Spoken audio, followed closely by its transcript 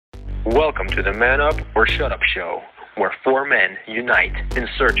Welcome to the Man Up or Shut Up show, where four men unite in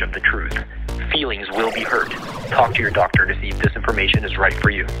search of the truth. Feelings will be hurt. Talk to your doctor to see if this information is right for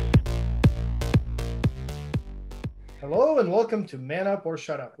you. Hello and welcome to Man Up or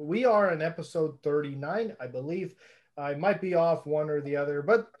Shut Up. We are in episode 39, I believe. I might be off one or the other,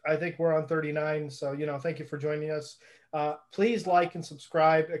 but I think we're on 39. So, thank you for joining us. Please like and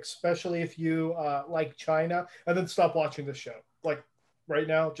subscribe, especially if you like China, and then stop watching the show. Like right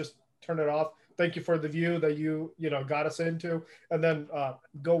now, just turn it off. Thank you for the view that you got us into, and then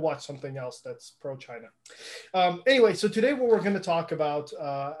go watch something else that's pro-China. Anyway, so today what we're going to talk about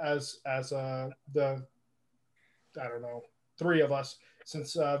as the I don't know, three of us,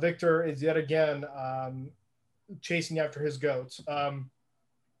 since Victor is yet again chasing after his goats.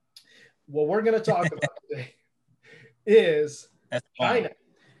 What we're going to talk about today is China.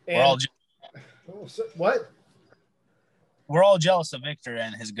 And what? We're all jealous of Victor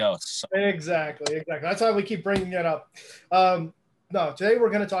and his ghosts. So. Exactly. That's why we keep bringing it up. No, today we're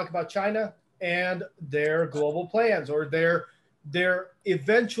going to talk about China and their global plans, or their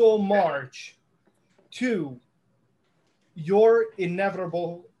eventual march to your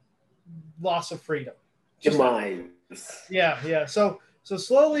inevitable loss of freedom. Demise. Yeah. So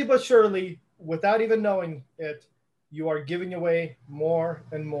slowly but surely, without even knowing it, you are giving away more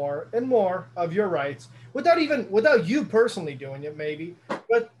and more and more of your rights without you personally doing it, maybe.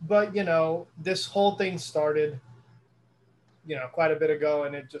 But this whole thing started, quite a bit ago,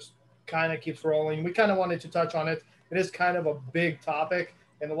 and it just kind of keeps rolling. We kind of wanted to touch on it. It is kind of a big topic,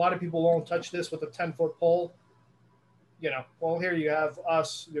 and a lot of people won't touch this with a 10-foot pole. Well, here you have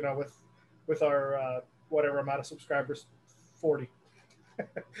us, with our whatever amount of subscribers, 40.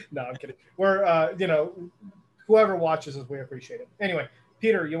 No, I'm kidding. We're, whoever watches us, we appreciate it. Anyway,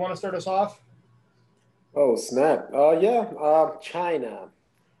 Peter, you want to start us off? Oh, snap. China.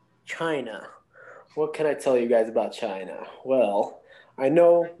 What can I tell you guys about China? Well, I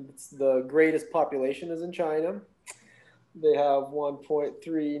know it's the greatest population is in China. They have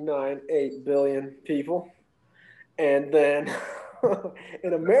 1.398 billion people. And then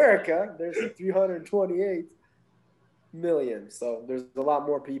in America, there's 328 million. So there's a lot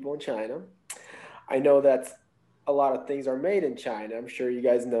more people in China. I know that a lot of things are made in China. I'm sure you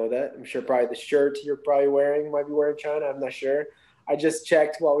guys know that. I'm sure probably the shirt you're probably wearing might be wearing China. I'm not sure. I just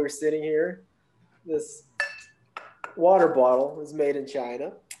checked while we were sitting here. This water bottle is made in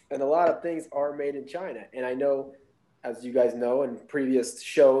China. And a lot of things are made in China. And I know, as you guys know, in previous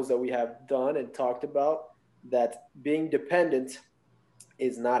shows that we have done and talked about, that being dependent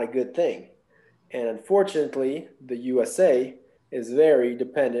is not a good thing. And unfortunately, the USA is very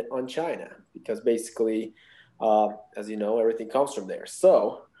dependent on China because basically, as you know, everything comes from there.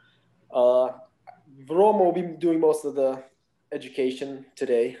 So Vromo will be doing most of the education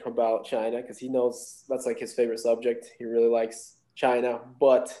today about China because he knows that's like his favorite subject. He really likes China.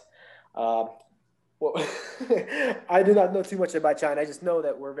 But well, I do not know too much about China. I just know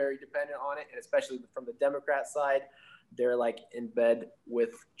that we're very dependent on it, and especially from the Democrat side, they're like in bed with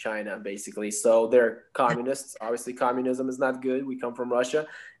China, basically. So they're communists. Obviously, communism is not good. We come from Russia,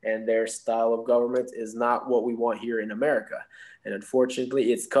 and their style of government is not what we want here in America. And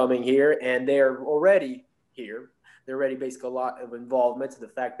unfortunately, it's coming here, and they're already here. They're already basically a lot of involvement to the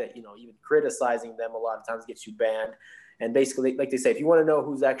fact that, even criticizing them a lot of times gets you banned. And basically, like they say, if you want to know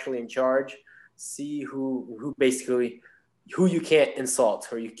who's actually in charge, see who you can't insult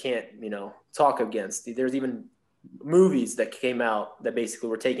or you can't, talk against. There's even movies that came out that basically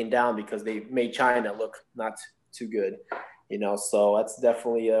were taken down because they made China look not too good, so that's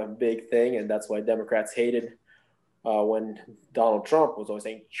definitely a big thing. And that's why Democrats hated when Donald Trump was always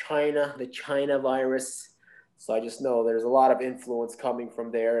saying China, the China virus. So I just know there's a lot of influence coming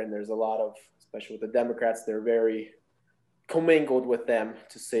from there. And there's a lot of, especially with the Democrats, they're very commingled with them,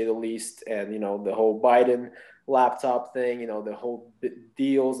 to say the least. And the whole Biden laptop thing, the whole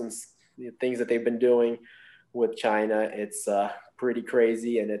deals and things that they've been doing with China, it's pretty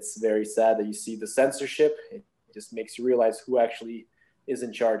crazy. And it's very sad that you see the censorship. It just makes you realize who actually is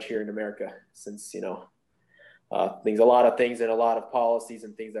in charge here in America, since a lot of things and a lot of policies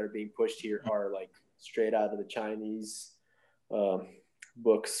and things that are being pushed here are like straight out of the Chinese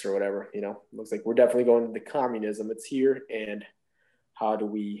books or whatever. Looks like we're definitely going into communism. It's here, and how do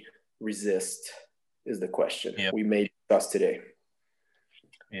we resist is the question we may discuss today.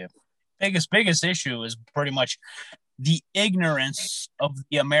 Yeah, biggest issue is pretty much the ignorance of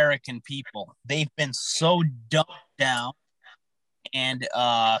the American people. They've been so dumbed down and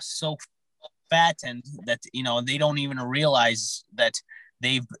so fattened that they don't even realize that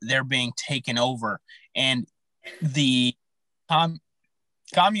they're being taken over. And the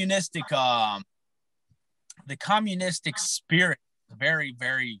communistic the communistic spirit is very,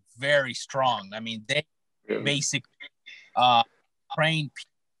 very, very strong. I mean, they basically train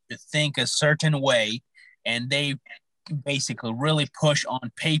people to think a certain way, and they basically really push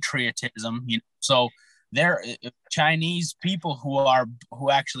on patriotism. So there Chinese people who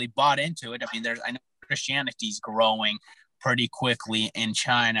actually bought into it. I mean, I know Christianity's growing pretty quickly in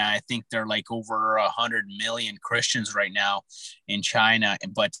China. I think they're like over 100 million Christians right now in China,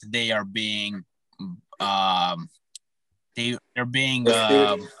 but they are being they're being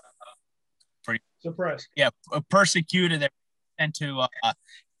suppressed. Yeah, persecuted. They're sent to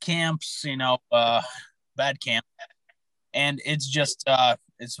camps, bad camp, and it's just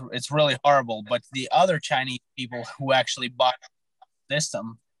it's really horrible. But the other Chinese people who actually bought the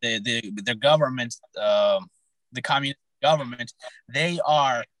system, the government, the communist government, they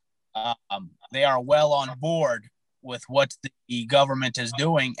are well on board with what the government is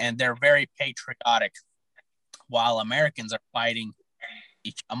doing, and they're very patriotic, while Americans are fighting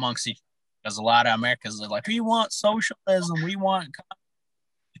amongst each other, because a lot of Americans are like, we want socialism, we want,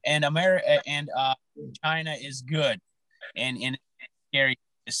 and China is good, and it's scary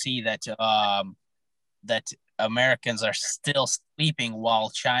to see that that Americans are still sleeping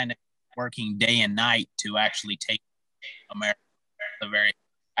while China is working day and night to actually take America.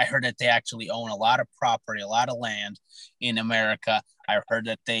 I heard that they actually own a lot of property, a lot of land in America. I heard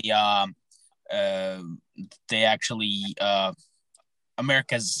that they actually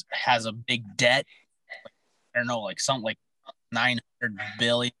America has a big debt. I don't know, like something like 900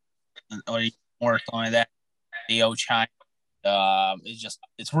 billion or more, something like that. They owe China.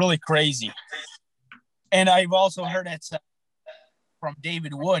 It's really crazy. And I've also heard that from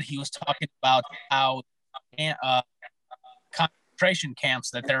David Wood. He was talking about how concentration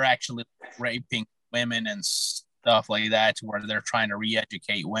camps, that they're actually raping women and stuff like that, where they're trying to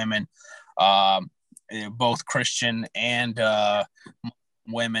re-educate women, both Christian and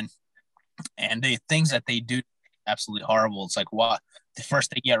women, and the things that they do absolutely horrible. It's like, what?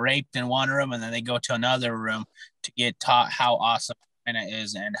 First they get raped in one room, and then they go to another room to get taught how awesome China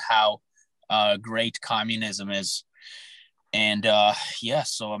is and how great communism is. And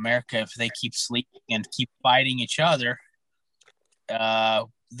so America, if they keep sleeping and keep fighting each other,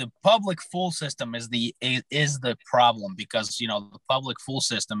 the public fool system is the problem, because the public fool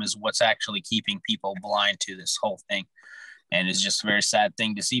system is what's actually keeping people blind to this whole thing, and it's just a very sad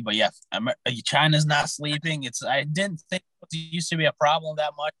thing to see. But yeah, China's not sleeping. I didn't think it used to be a problem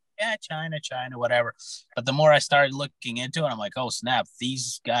that much. Yeah, China, whatever. But the more I started looking into it, I'm like, oh snap,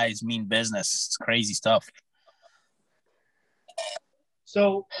 these guys mean business. It's crazy stuff.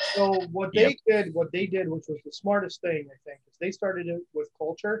 So what they did, which was the smartest thing, I think, is they started it with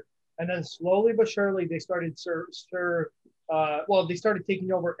culture, and then slowly but surely they started they started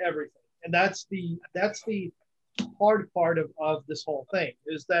taking over everything, and that's the hard part of this whole thing,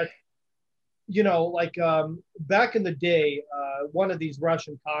 is that back in the day, one of these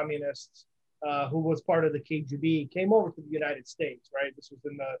Russian communists who was part of the KGB came over to the United States, right? This was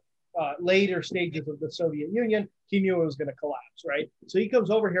in the later stages of the Soviet Union. He knew it was going to collapse, right? So he comes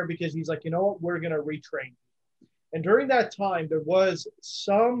over here because he's like, you know what, we're going to retrain. And during that time, there was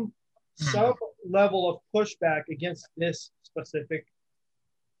some level of pushback against this specific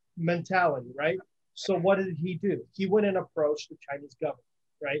mentality, right? So what did he do? He went and approached the Chinese government,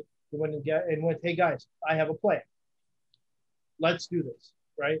 right? He went and went, hey guys, I have a plan. Let's do this,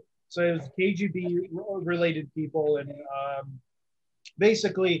 right? So it was KGB related people, and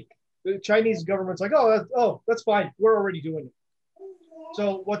basically the Chinese government's like, oh, that's fine. We're already doing it.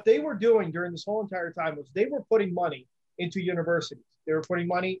 So what they were doing during this whole entire time was they were putting money into universities. They were putting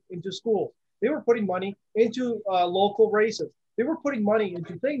money into schools. They were putting money into local races. They were putting money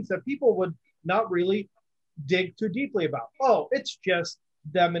into things that people would not really dig too deeply about. Oh, it's just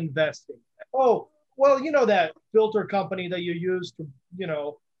them investing. Oh, well, that filter company that you use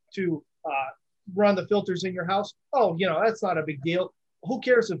to run the filters in your house. Oh, that's not a big deal. Who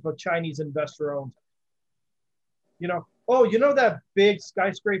cares if a Chinese investor owns it? Oh, that big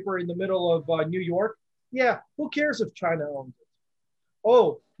skyscraper in the middle of New York? Yeah, who cares if China owns it?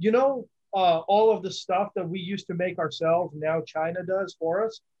 Oh, all of the stuff that we used to make ourselves, now China does for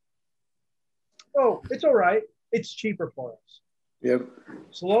us? Oh, it's all right. It's cheaper for us. Yep.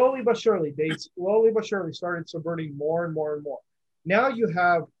 Slowly but surely, they started subverting more and more and more. Now you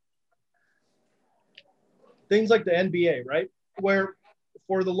have things like the NBA, right? Where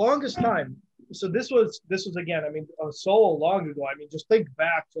for the longest time, so this was again, so long ago. Just think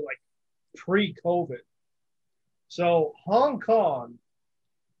back to like pre-COVID. So Hong Kong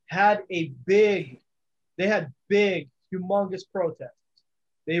had humongous protests.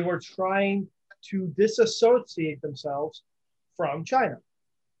 They were trying to disassociate themselves from China,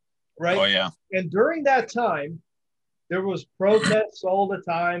 right? Oh yeah. And during that time, there was protests all the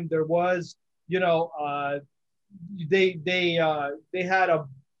time. There was, they had a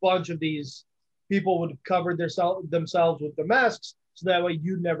bunch of these people would have covered themselves with the masks, so that way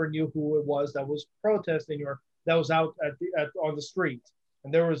you never knew who it was that was protesting or that was out on the street.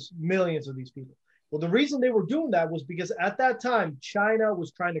 And there was millions of these people. Well, the reason they were doing that was because at that time, China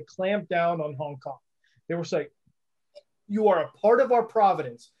was trying to clamp down on Hong Kong. They were saying, you are a part of our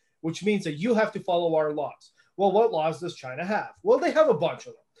providence, which means that you have to follow our laws. Well, what laws does China have? Well, they have a bunch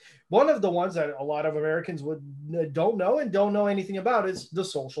of them. One of the ones that a lot of Americans don't know and don't know anything about is the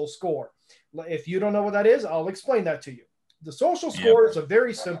social score. If you don't know what that is, I'll explain that to you. The social score is a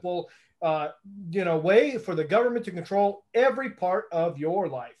very simple way for the government to control every part of your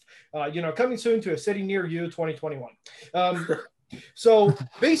life. Coming soon to a city near you, 2021. So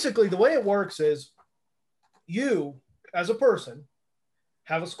basically, the way it works is you, as a person,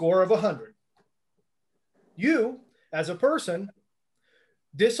 have a score of 100. You, as a person,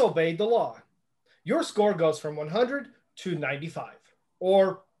 disobeyed the law. Your score goes from 100 to 95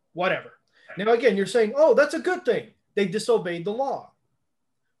 or whatever. Now, again, you're saying, oh, that's a good thing. They disobeyed the law.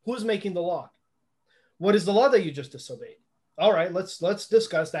 Who's making the law? What is the law that you just disobeyed? All right, let's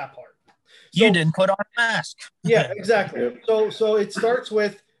discuss that part. You didn't put on a mask. Yeah, exactly. So it starts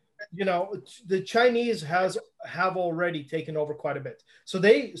with, the Chinese have already taken over quite a bit. So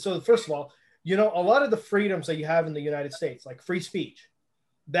first of all, a lot of the freedoms that you have in the United States, like free speech,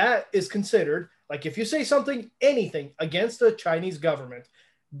 that is considered, like if you say anything against the Chinese government,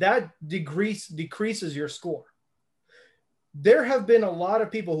 that decreases your score. There have been a lot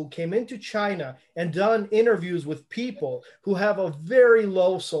of people who came into China and done interviews with people who have a very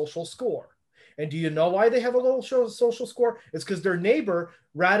low social score. And do you know why they have a low social score? It's because their neighbor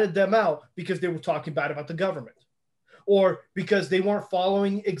ratted them out because they were talking bad about the government, or because they weren't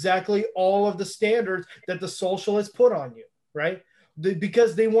following exactly all of the standards that the socialists put on you, right?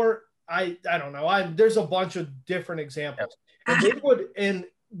 Because they weren't, I don't know. There's a bunch of different examples. And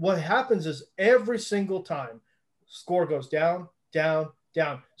what happens is every single time, score goes down, down,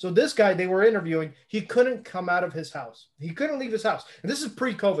 down. So this guy they were interviewing, he couldn't come out of his house. He couldn't leave his house. And this is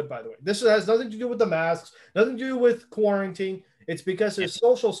pre-COVID, by the way. This has nothing to do with the masks, nothing to do with quarantine. It's because his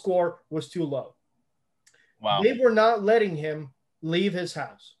social score was too low. Wow. They were not letting him leave his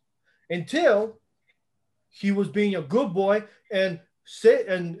house until he was being a good boy and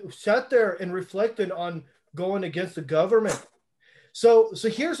sat there and reflected on going against the government. So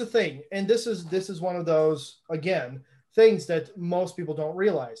here's the thing, and this is one of those, again, things that most people don't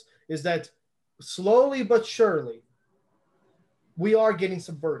realize, is that slowly but surely we are getting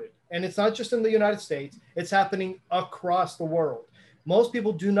subverted. And it's not just in the United States, it's happening across the world. Most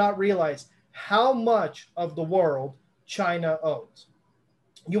people do not realize how much of the world China owns.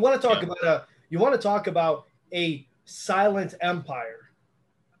 You want to talk about a silent empire.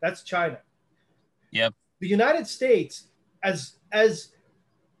 That's China. Yep. The United States, as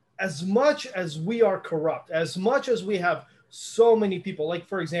much as we are corrupt, as much as we have so many people, like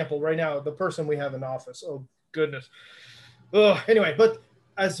for example, right now, the person we have in office, oh goodness. Anyway, but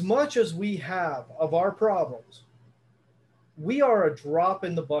as much as we have of our problems, we are a drop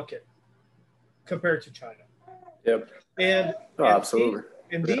in the bucket compared to China. Yep. And absolutely.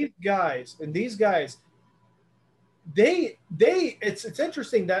 These guys, it's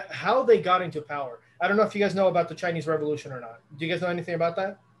interesting that how they got into power. I don't know if you guys know about the Chinese Revolution or not. Do you guys know anything about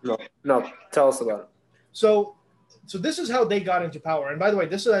that? No. Tell us about it. So this is how they got into power. And by the way,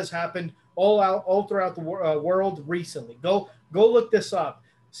 this has happened all throughout the world recently. Go look this up.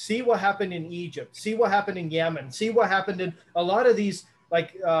 See what happened in Egypt. See what happened in Yemen. See what happened in a lot of these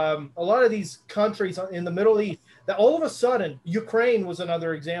countries in the Middle East. That all of a sudden, Ukraine was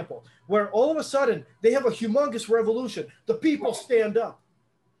another example, where all of a sudden they have a humongous revolution. The people stand up.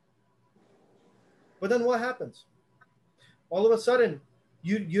 But then what happens? All of a sudden,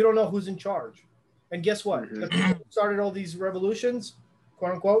 you don't know who's in charge. And guess what? Mm-hmm. The people who started all these revolutions,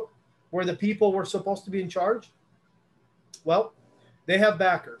 quote unquote, where the people were supposed to be in charge, well, they have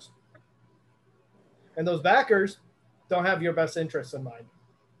backers. And those backers don't have your best interests in mind.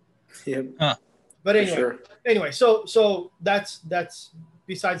 Yep. But anyway, so that's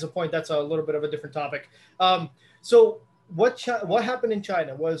besides the point. That's a little bit of a different topic. So what happened in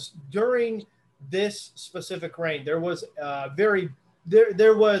China was during this specific reign, there was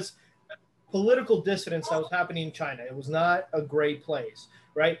there was political dissidence that was happening in China. It was not a great place,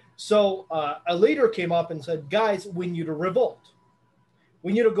 right? So a leader came up and said, guys, we need to revolt.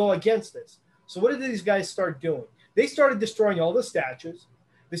 We need to go against this. So what did these guys start doing? They started destroying all the statues.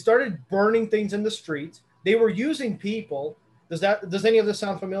 They started burning things in the streets. They were using people. Does any of this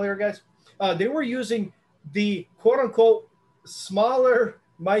sound familiar, guys? They were using the quote unquote smaller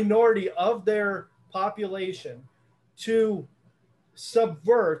minority of their population to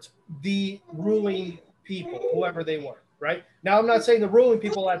subvert the ruling people, whoever they were, right? Now, I'm not saying the ruling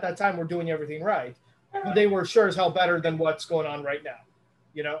people at that time were doing everything right, but they were sure as hell better than what's going on right now,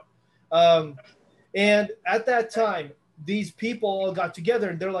 you know? And at that time, these people all got together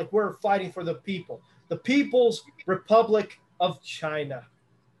and they're like, we're fighting for the people, the People's Republic of China.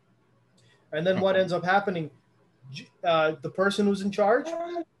 And then what ends up happening, the person who's in charge,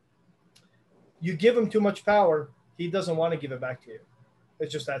 you give him too much power, he doesn't want to give it back to you.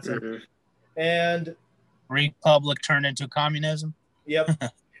 It's just that simple. Mhm. And Republic turned into communism. yep.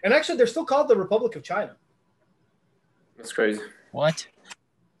 And actually, they're still called the Republic of China. That's crazy. What?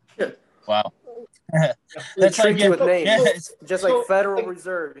 Yeah. Wow. They That's trick like you with names, yeah, it's- just so- like Federal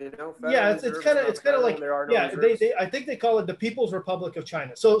Reserve, you know. Federal Yeah, it's Reserve kind is of not like federal, there are no yeah. reserves. I think they call it the People's Republic of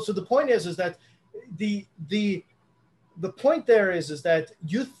China. So the point is that the point there is that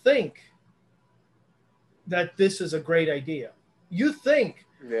you think that this is a great idea. You think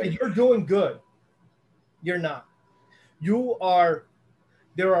Yeah. that you're doing good. You're not.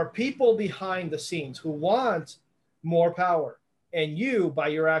 There are people behind the scenes who want more power, and you, by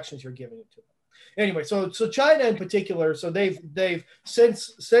your actions, you're giving it to them. Anyway, so China in particular, so they've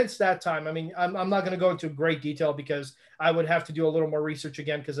since that time. I mean, I'm not going to go into great detail because I would have to do a little more research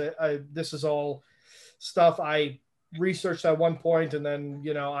again because this is all stuff I researched at one point, and then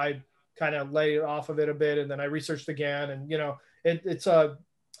I kind of laid it off of it a bit, and then I researched again, and it's a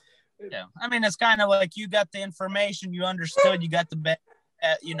yeah. I mean, it's kind of like you got the information, you understood, you got the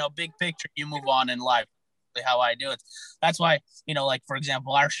big picture, you move on in life. How I do it. That's why, like, for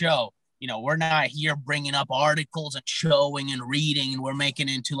example, our show, we're not here bringing up articles and showing and reading and we're making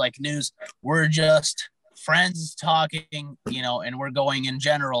it into like news. We're just friends talking, and we're going in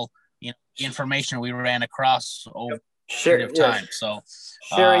general, the information we ran across over a period of time. So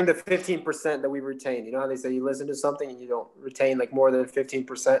sharing the 15% that we retain. You know how they say you listen to something and you don't retain like more than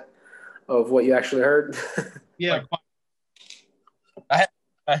 15% of what you actually heard? Yeah.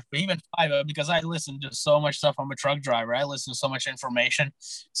 Even 5, because I listen to so much stuff. I'm a truck driver. I listen to so much information.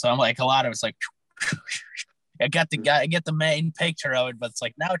 So I'm like, a lot of it's like, I get the main picture of it, but it's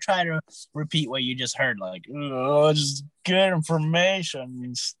like, now try to repeat what you just heard. Like, just good information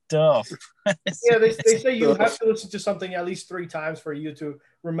and stuff. Yeah, they say you have to listen to something at least 3 times for you to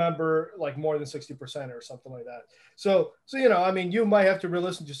remember like more than 60% or something like that. So I mean, you might have to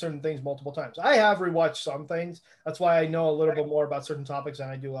re-listen to certain things multiple times. I have rewatched some things. That's why I know a little bit more about certain topics than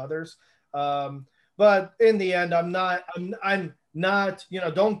I do others. But in the end, I'm not,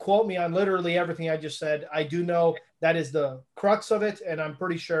 don't quote me on literally everything I just said. I do know that is the crux of it, and I'm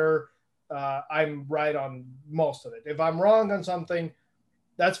pretty sure I'm right on most of it. If I'm wrong on something,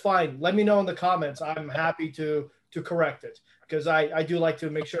 that's fine. Let me know in the comments. I'm happy to correct it because I do like to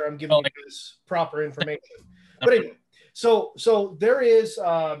make sure I'm giving you this proper information. But anyway, so there is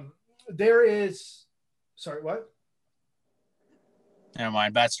sorry, what? Never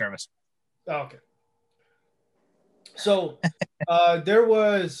mind, bad service. Oh, okay. So there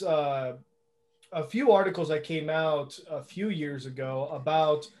was a few articles that came out a few years ago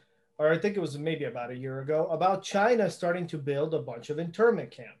about, or I think it was maybe about a year ago, about China starting to build a bunch of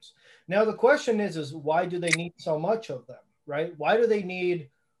internment camps. Now the question is why do they need so much of them, right? Why do they need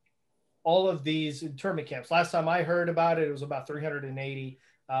all of these internment camps? Last time I heard about it, it was about 380.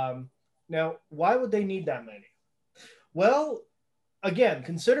 Now, why would they need that many? Well, again,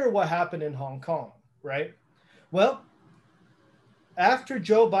 consider what happened in Hong Kong, right? Well, after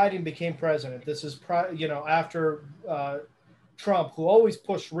Joe Biden became president, this is after Trump, who always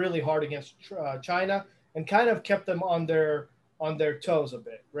pushed really hard against China and kind of kept them on their toes a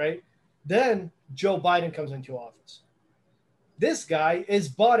bit, right? Then Joe Biden comes into office. This guy is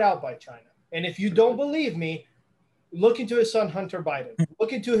bought out by China, and if you don't believe me, look into his son Hunter Biden.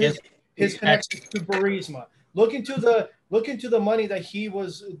 Look into his connections to Burisma. Look into the money that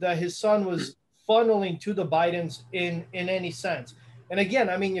his son was funneling to the Bidens in any sense. And again,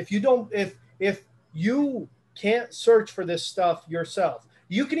 I mean, if you can't search for this stuff yourself,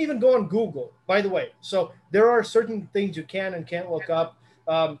 you can even go on Google, by the way. So there are certain things you can and can't look up.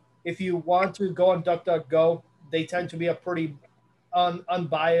 If you want to go on DuckDuckGo, they tend to be a pretty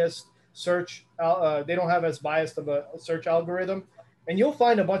unbiased search. They don't have as biased of a search algorithm. And you'll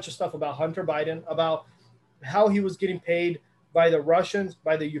find a bunch of stuff about Hunter Biden, about how he was getting paid by the Russians,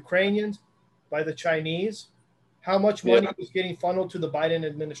 by the Ukrainians, by the Chinese, how much money was getting funneled to the Biden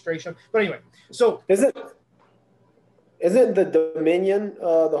administration. But anyway, so is Isn't the Dominion,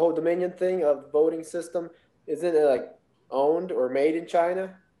 the whole Dominion thing of voting system, isn't it like owned or made in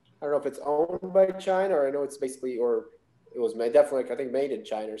China? I don't know if it's owned by China, or I know it's basically, or it was made, definitely, I think, made in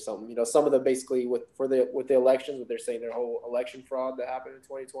China or something. You know, some of the basically with the elections, what they're saying, their whole election fraud that happened in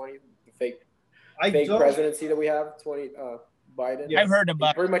 2020, the fake presidency that we have, Biden. Yeah. I've heard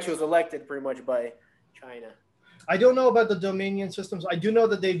about. He pretty much was elected pretty much by China. I don't know about the Dominion systems. I do know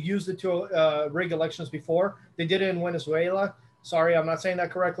that they've used it to rig elections before. They did it in Venezuela. Sorry, I'm not saying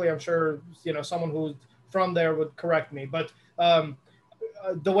that correctly. I'm sure someone who's from there would correct me. But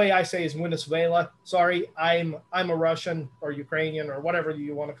the way I say is Venezuela. Sorry, I'm a Russian or Ukrainian or whatever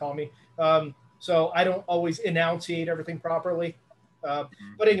you want to call me. So I don't always enunciate everything properly.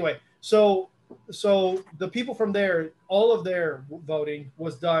 But anyway, so the people from there, all of their voting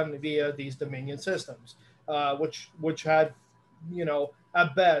was done via these Dominion systems. Which had,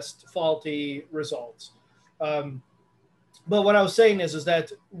 at best, faulty results. But what I was saying is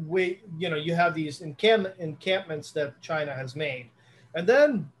that you have these encampments that China has made, and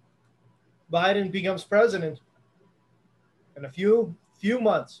then Biden becomes president in a few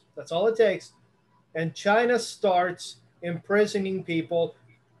months. That's all it takes, and China starts imprisoning people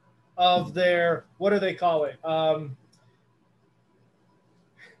of their, what do they call it?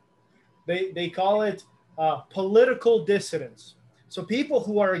 They call it political dissidents. So people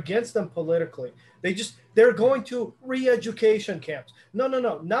who are against them politically, they're going to re-education camps. No,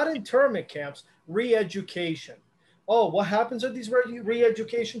 not internment camps, re-education. Oh, what happens at these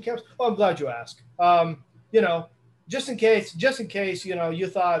re-education camps? Oh, I'm glad you asked. Just in case, you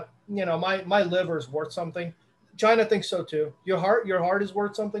thought, my liver is worth something. China thinks so too. Your heart is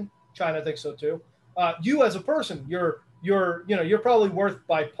worth something. China thinks so too. You as a person, you're probably worth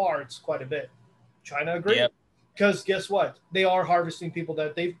by parts quite a bit. China agreed, because guess what? They are harvesting people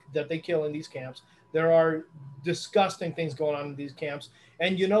that they kill in these camps. There are disgusting things going on in these camps.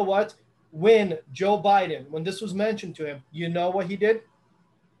 And you know what? When Joe Biden, when this was mentioned to him, you know what he did?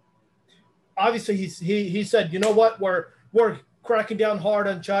 Obviously, he said, you know what? We're cracking down hard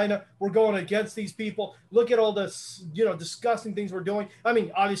on China. We're going against these people. Look at all this, disgusting things we're doing. I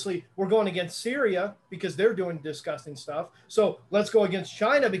mean, obviously, we're going against Syria because they're doing disgusting stuff. So let's go against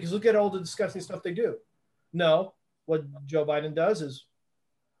China because look at all the disgusting stuff they do. No, what Joe Biden does is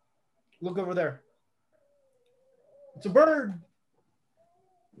look over there. It's a bird.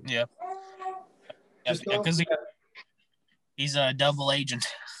 Yeah. Because he's a double agent.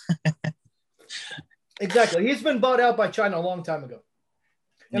 Exactly. He's been bought out by China a long time ago.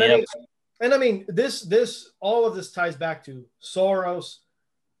 And I mean, this all of this ties back to Soros,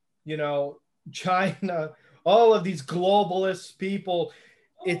 China, all of these globalist people.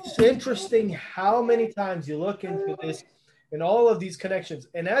 It's interesting how many times you look into this and all of these connections.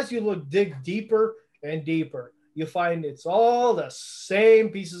 And as you dig deeper and deeper, you find it's all the same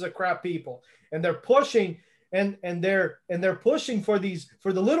pieces of crap people. And they're pushing and they're pushing for the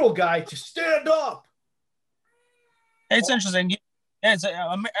little guy to stand up. It's interesting.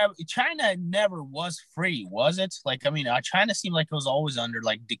 China never was free, was it? China seemed like it was always under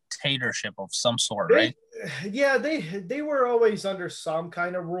dictatorship of some sort, right? Yeah, they were always under some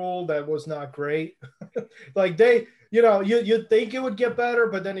kind of rule that was not great. You think it would get better,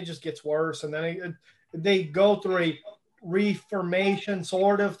 but then it just gets worse, and then they go through a reformation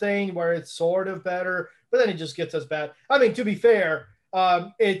sort of thing where it's sort of better, but then it just gets as bad. I mean, to be fair,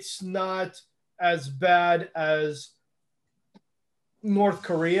 it's not as bad as North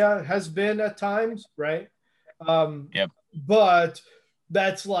Korea has been at times, right? Yep. But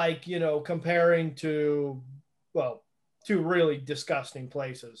that's comparing to two really disgusting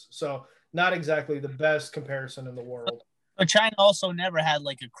places. So not exactly the best comparison in the world. But China also never had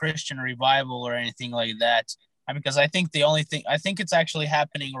a Christian revival or anything like that. Because I think it's actually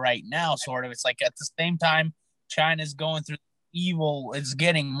happening right now, sort of. It's at the same time China's going through evil, it's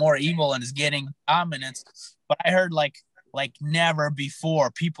getting more evil and it's getting dominance. But I heard like never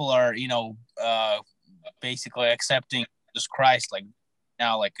before people are basically accepting Jesus Christ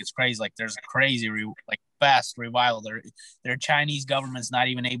now. It's crazy. There's a crazy fast revival. Their Chinese government's not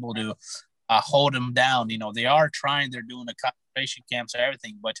even able to hold them down. They are trying. They're doing the concentration camps and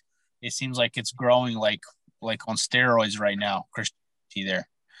everything, but it seems like it's growing like on steroids right now. Christianity there.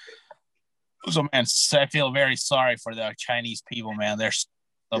 So man, I feel very sorry for the Chinese people, man. They're so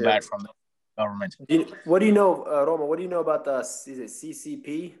bad from the government. What do you know, Roma? What do you know about the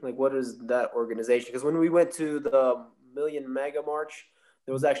CCP? What is that organization? Because when we went to the Million Mega March,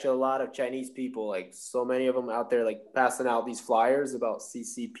 there was actually a lot of Chinese people, so many of them out there, passing out these flyers about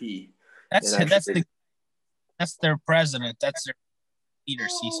CCP. That's their president. That's their leader,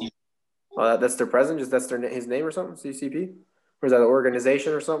 CCP. That's their president. Just that's his name or something. CCP, or is that an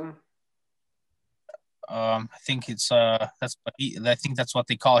organization or something? I think it's I think that's what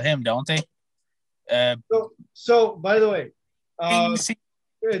they call him, don't they? So by the way, PC.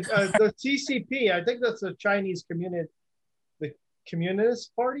 the CCP, I think that's the the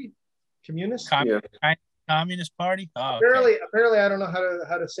Communist Party, Communist Party. Oh, apparently, I don't know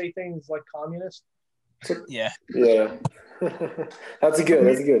how to say things like communist. Yeah. Yeah. That's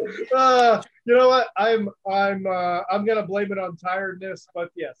good. You know what? I'm gonna blame it on tiredness,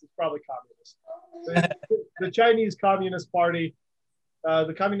 but yes, it's probably communist. The Chinese Communist Party,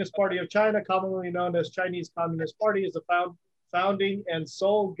 the Communist Party of China, commonly known as Chinese Communist Party, is the founding and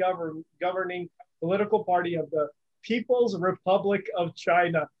sole governing political party of the People's Republic of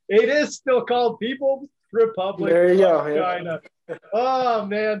China. It is still called People's Republic of China. Oh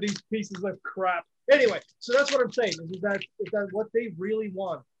man, these pieces of crap. Anyway, so that's what I'm saying is that what they really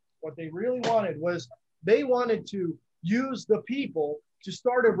wanted was they wanted to use the people to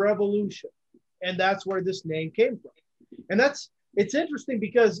start a revolution, and that's where this name came from. And it's interesting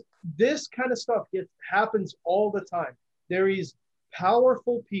because this kind of stuff happens all the time. There is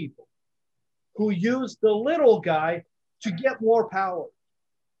powerful people who use the little guy to get more power.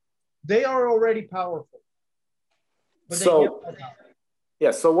 They are already powerful, but they get more power.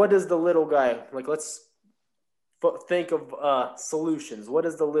 Yeah. So what does the little guy like? Let's think of solutions. What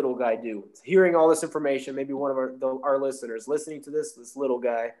does the little guy do? Hearing all this information, maybe one of our listeners listening to this little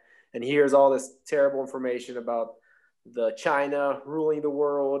guy, and hears all this terrible information about the China ruling the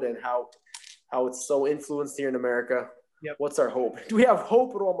world and how it's so influenced here in America. Yep. What's our hope? Do we have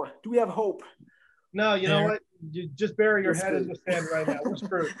hope, Roma? Do we have hope? No, you know what? You just bury your head in the sand right now. We're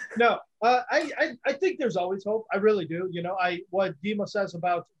screwed. No, I think there's always hope. I really do. You know, what Dima says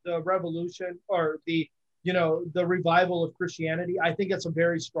about the revolution or the revival of Christianity, I think it's a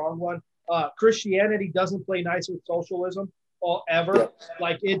very strong one. Christianity doesn't play nice with socialism ever. Yeah.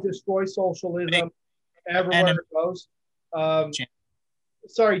 Like it destroys socialism everywhere it goes.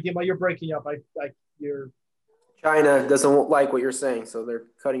 Sorry, Dima, you're breaking up. China doesn't like what you're saying, so they're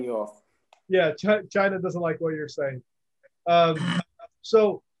cutting you off. Yeah, China doesn't like what you're saying.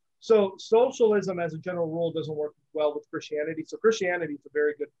 So socialism, as a general rule, doesn't work well with Christianity. So Christianity is a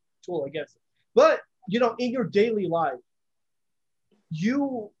very good tool against it. But in your daily life,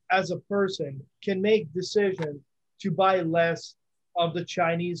 you as a person can make decisions to buy less of the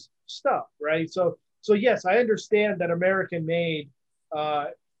Chinese stuff, right? So yes, I understand that American made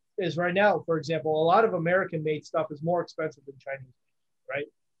is right now, for example, a lot of American made stuff is more expensive than Chinese, right?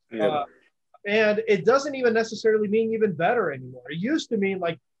 Yeah. And it doesn't even necessarily mean even better anymore. It used to mean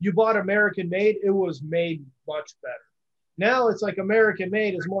like you bought American made, it was made much better. Now it's like American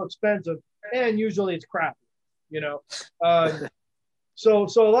made is more expensive and usually it's crappy, So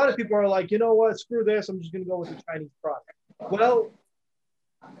a lot of people are like, you know what, screw this, I'm just going to go with the Chinese product. Well,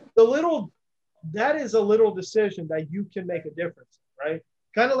 that is a little decision that you can make a difference, right?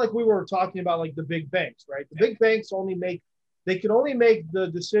 Kind of like we were talking about, like the big banks, right? The big banks they can only make the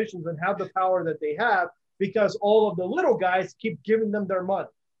decisions and have the power that they have because all of the little guys keep giving them their money.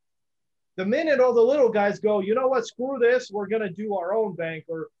 The minute all the little guys go, you know what, screw this, we're going to do our own bank,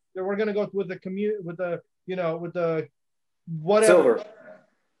 or we're going to go with the whatever. Silver.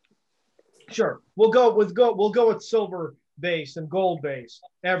 Sure. We'll go with silver base and gold base,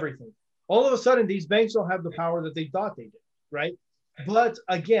 everything. All of a sudden, these banks don't have the power that they thought they did, right? But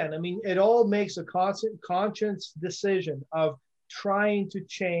again, I mean, it all makes a conscious decision of trying to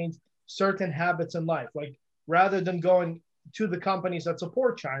change certain habits in life. Like rather than going to the companies that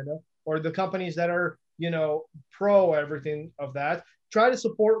support China or the companies that are, pro everything of that, try to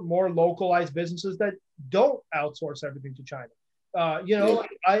support more localized businesses that don't outsource everything to China.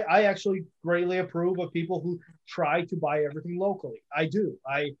 I actually greatly approve of people who try to buy everything locally. I do.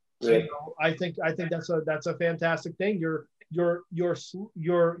 I think that's a fantastic thing. You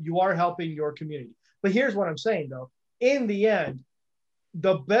are helping your community. But here's what I'm saying though. In the end,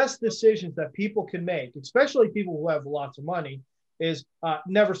 the best decisions that people can make, especially people who have lots of money, is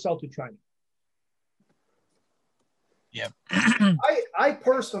never sell to China. Yeah. I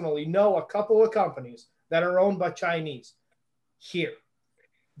personally know a couple of companies that are owned by Chinese here,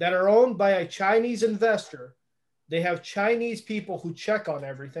 that are owned by a Chinese investor. They have Chinese people who check on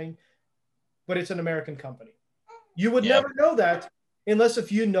everything, but it's an American company. You would never know that unless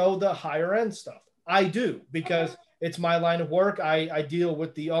if you know the higher end stuff. I do, because it's my line of work. I deal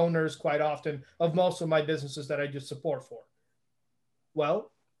with the owners quite often of most of my businesses that I do support for.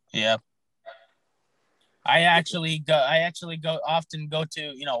 Well, yeah. I actually often go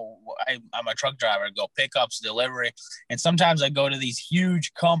to, I'm a truck driver, go pickups, delivery. And sometimes I go to these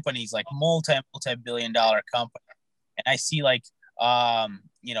huge companies, like multi-billion dollar companies. And I see like,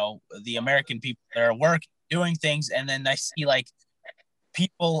 the American people that are working, doing things. And then I see like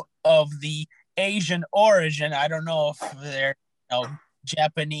people of the Asian origin. I don't know if they're,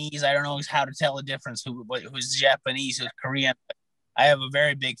 Japanese. I don't know how to tell the difference who's Japanese, who's Korean. I have a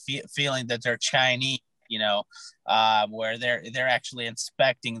very big feeling that they're Chinese, where they're actually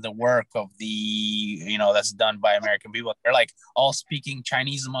inspecting the work of the, that's done by American people. They're like all speaking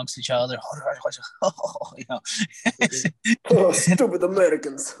Chinese amongst each other. Oh, stupid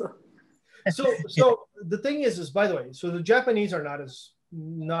Americans. So the thing is by the way, so the Japanese are not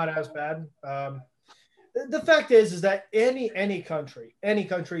as bad. The fact is that any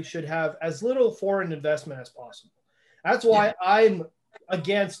country should have as little foreign investment as possible. That's why I'm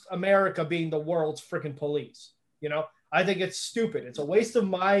against America being the world's freaking police. I think it's stupid. It's a waste of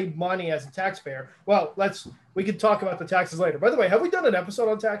my money as a taxpayer. Well, we can talk about the taxes later. By the way, have we done an episode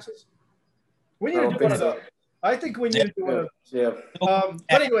on taxes? We need to do one of those. I think we need to do one of those. Yeah. But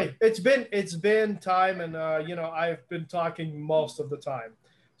anyway, it's been time, and I've been talking most of the time.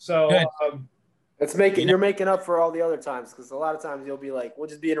 So you're making up for all the other times, because a lot of times you'll be like, we'll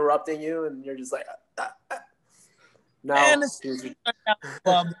just be interrupting you, and you're just like, now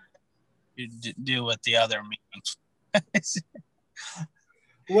you do with the other meetings.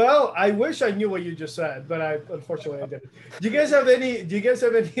 Well, I wish I knew what you just said, but unfortunately I didn't. Do you guys have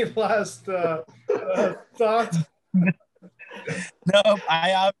any last thoughts? No,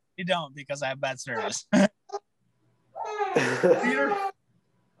 I obviously don't, because I have bad service. Peter?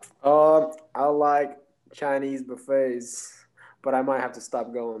 I like Chinese buffets, but I might have to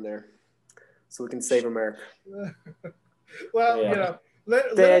stop going there so we can save America. Well,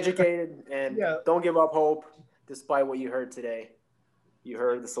 stay educated and don't give up hope despite what you heard today. You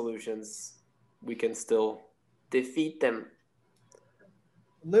heard the solutions. We can still defeat them.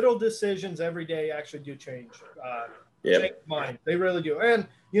 Little decisions every day actually do change mind. They really do. And,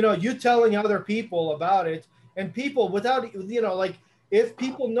 you telling other people about it, and people without, if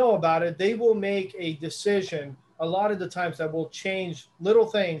people know about it, they will make a decision a lot of the times that will change little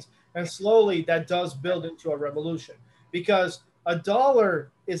things. And slowly that does build into a revolution, because $1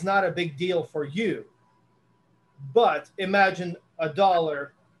 is not a big deal for you. But imagine $1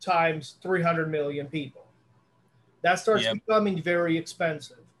 times 300 million people. That starts becoming very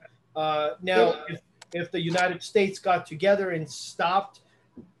expensive. Now, if the United States got together and stopped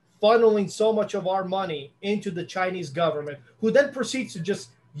funneling so much of our money into the Chinese government, who then proceeds to just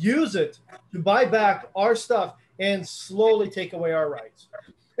use it to buy back our stuff and slowly take away our rights.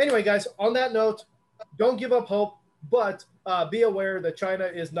 Anyway, guys, on that note, don't give up hope, but be aware that China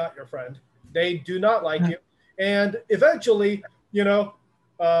is not your friend. They do not like you. And eventually, you're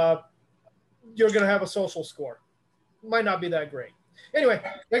going to have a social score. Might not be that great. Anyway,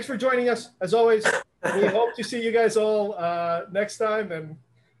 thanks for joining us. As always, we hope to see you guys all next time. And,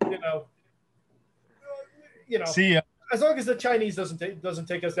 see ya. As long as the Chinese doesn't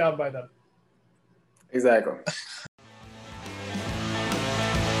take us down by then. Exactly.